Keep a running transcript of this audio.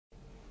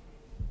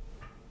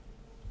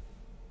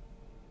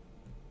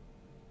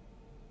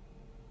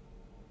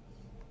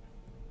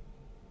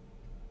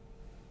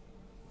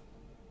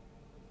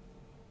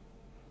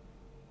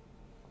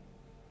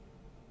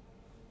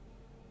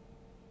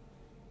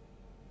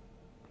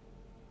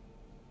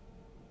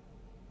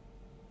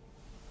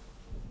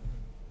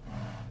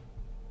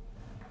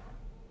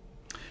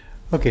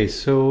Okay,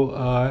 so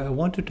I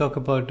want to talk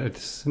about a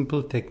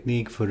simple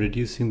technique for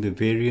reducing the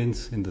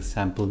variance in the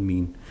sample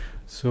mean.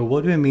 So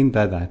what do I mean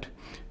by that?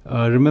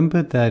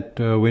 Remember that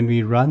when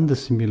we run the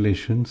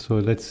simulation, so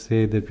let's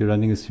say that we're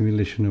running a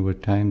simulation over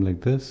time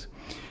like this,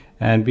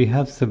 and we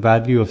have the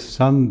value of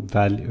some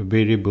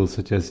variable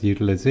such as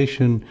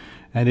utilization,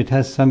 and it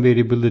has some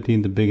variability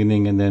in the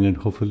beginning, and then it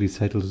hopefully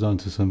settles down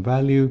to some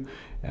value.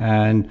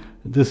 And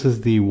this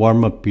is the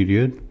warm-up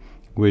period,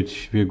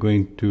 which we're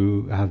going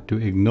to have to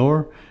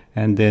ignore.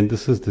 And then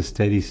this is the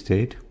steady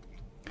state,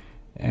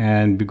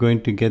 and we're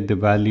going to get the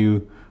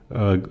value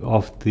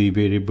of the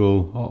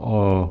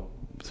variable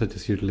such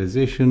as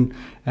utilization,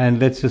 and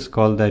let's just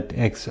call that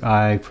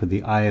xi for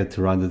the ith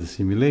run of the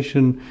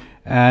simulation.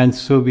 And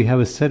so we have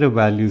a set of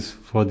values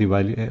for the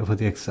value for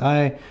the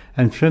xi,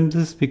 and from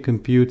this we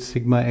compute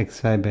sigma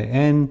xi by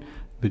n,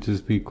 which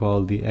is we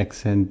call the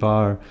xn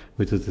bar,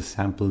 which is the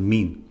sample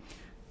mean.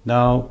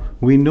 Now,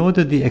 we know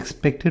that the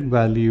expected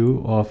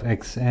value of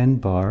xn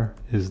bar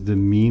is the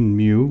mean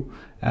mu,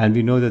 and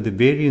we know that the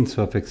variance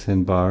of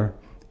xn bar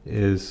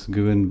is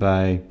given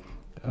by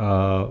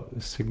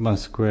sigma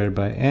square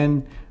by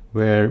n,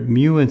 where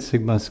mu and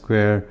sigma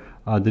square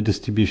are the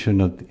distribution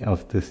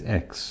of this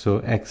x. So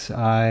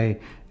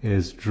xi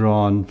is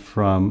drawn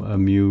from a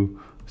mu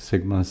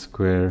sigma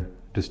square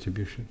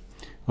distribution.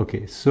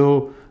 Okay,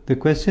 so the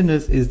question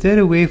is there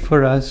a way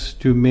for us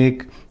to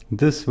make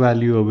this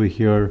value over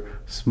here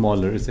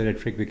smaller? Is there a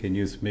trick we can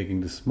use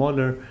making this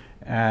smaller?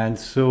 And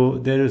so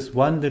there is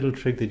one little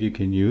trick that you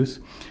can use.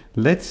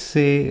 Let's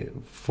say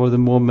for the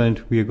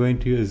moment we are going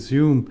to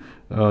assume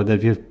that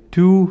we have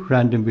two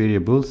random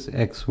variables,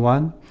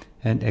 x1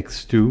 and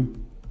x2,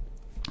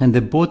 and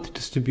they're both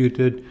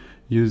distributed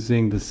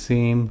using the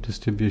same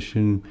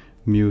distribution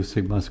mu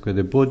sigma square.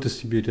 They're both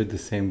distributed the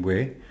same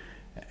way,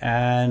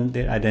 and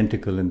they're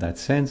identical in that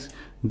sense.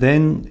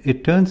 Then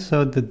it turns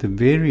out that the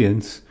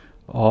variance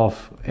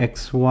of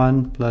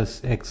x1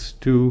 plus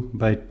x2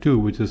 by 2,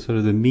 which is sort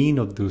of the mean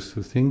of those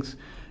two things,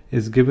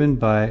 is given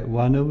by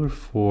 1 over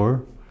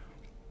 4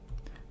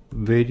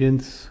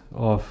 variance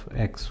of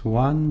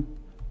x1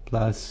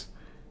 plus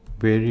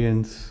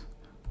variance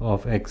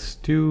of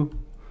x2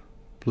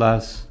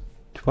 plus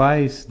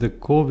twice the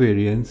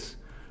covariance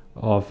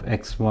of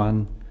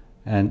x1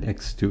 and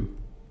x2.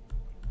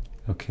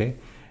 Okay,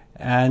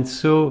 and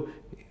so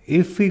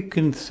if we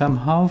can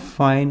somehow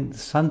find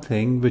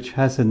something which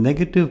has a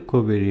negative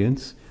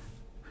covariance,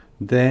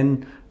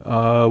 then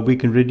we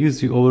can reduce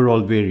the overall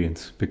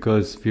variance,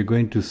 because we're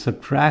going to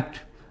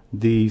subtract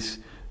these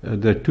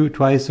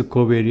twice the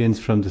covariance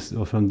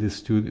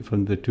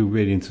from the two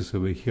variances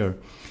over here.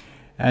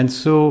 And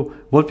so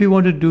what we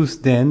want to do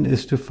then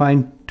is to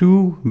find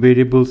two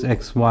variables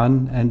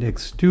x1 and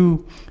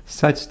x2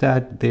 such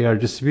that they are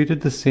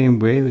distributed the same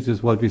way, which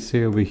is what we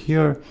say over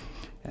here.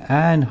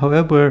 And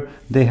however,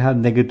 they have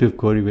negative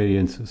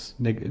covariances,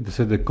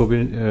 so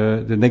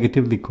they're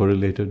negatively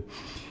correlated.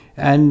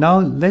 And now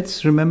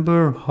let's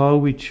remember how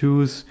we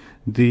choose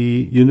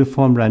the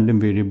uniform random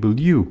variable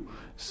u.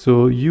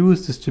 So u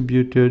is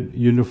distributed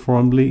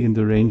uniformly in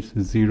the range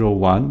 0,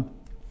 1,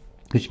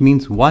 which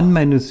means 1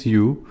 minus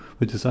u,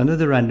 which is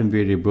another random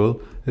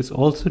variable, is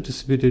also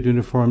distributed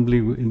uniformly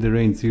in the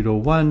range 0,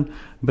 1,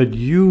 but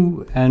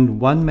u and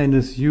 1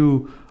 minus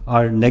u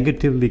are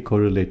negatively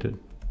correlated.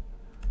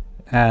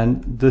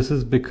 And this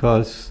is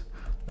because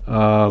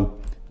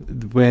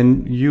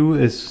when u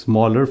is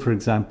smaller, for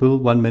example,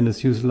 1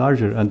 minus u is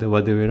larger, and the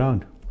other way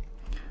around.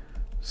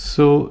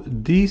 So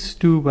these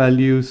two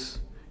values,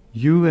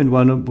 u and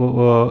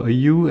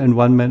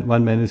 1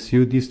 minus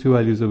u, these two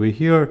values over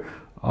here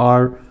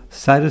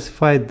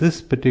satisfy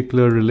this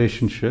particular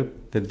relationship,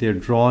 that they're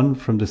drawn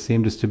from the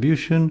same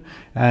distribution,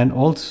 and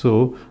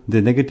also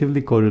they're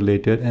negatively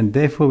correlated. And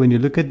therefore, when you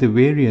look at the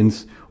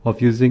variance of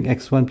using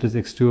x1 plus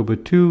x2 over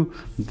 2,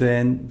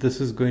 then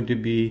this is going to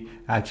be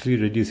actually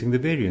reducing the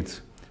variance.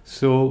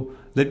 So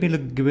let me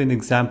give an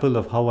example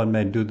of how one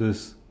might do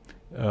this,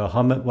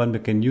 how one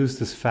can use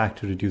this fact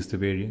to reduce the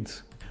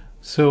variance.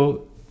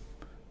 So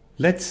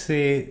let's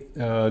say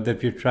that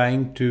we're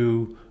trying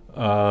to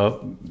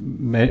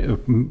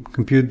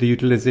compute the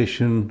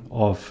utilization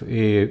of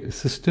a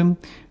system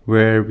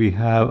where we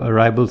have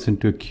arrivals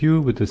into a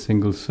queue with a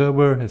single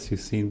server, as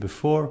you've seen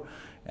before.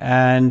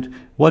 And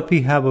what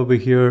we have over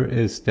here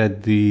is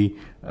that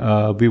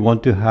we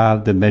want to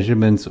have the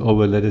measurements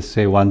over, let us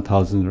say,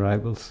 1,000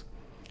 arrivals,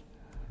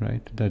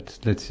 right? Let's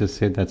just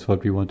say that's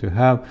what we want to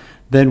have.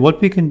 Then what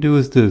we can do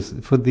is this: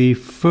 for the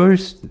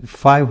first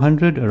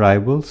 500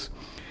 arrivals,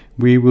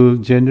 we will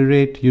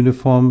generate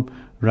uniform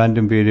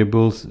random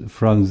variables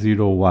from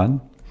 0,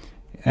 1,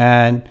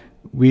 and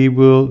we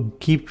will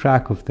keep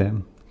track of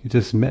them. You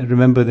just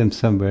remember them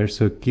somewhere,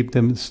 so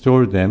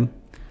store them,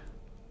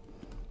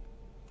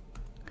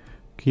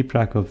 keep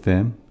track of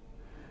them.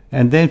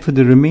 And then for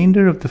the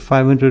remainder of the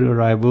 500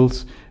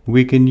 arrivals,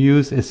 we can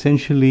use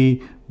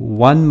essentially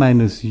 1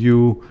 minus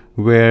u,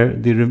 where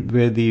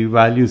the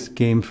values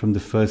came from the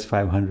first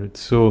 500.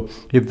 So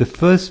if the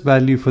first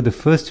value for the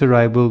first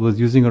arrival was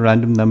using a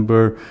random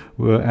number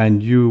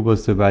and u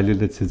was the value,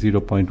 let's say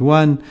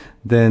 0.1,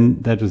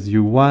 then that was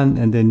u1,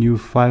 and then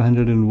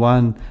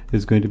u501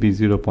 is going to be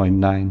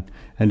 0.9.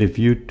 And if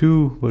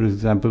u2, for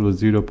example,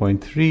 was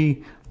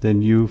 0.3,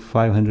 then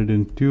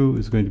u502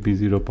 is going to be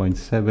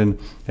 0.7,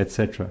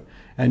 etc.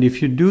 And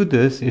if you do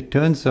this, it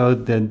turns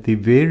out that the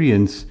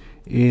variance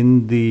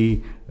in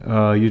the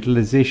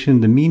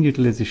utilization, the mean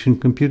utilization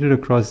computed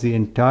across the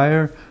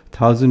entire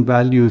 1000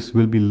 values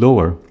will be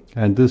lower,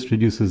 and this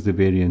reduces the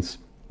variance.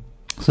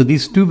 So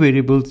these two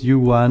variables,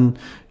 u1,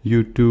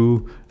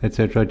 u2,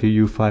 etc., to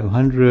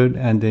u500,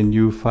 and then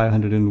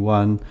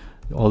u501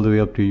 all the way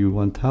up to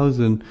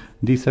u1000,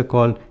 these are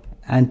called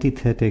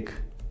antithetic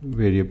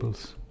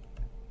variables.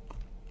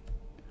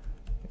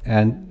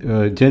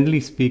 And generally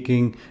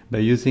speaking, by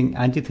using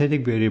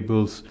antithetic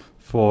variables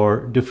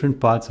for different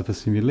parts of a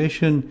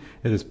simulation,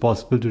 it is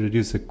possible to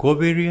reduce the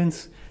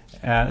covariance.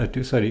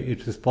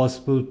 It is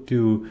possible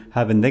to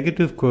have a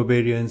negative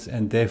covariance,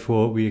 and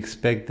therefore we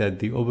expect that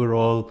the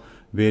overall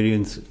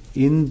variance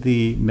in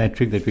the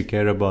metric that we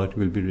care about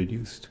will be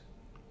reduced.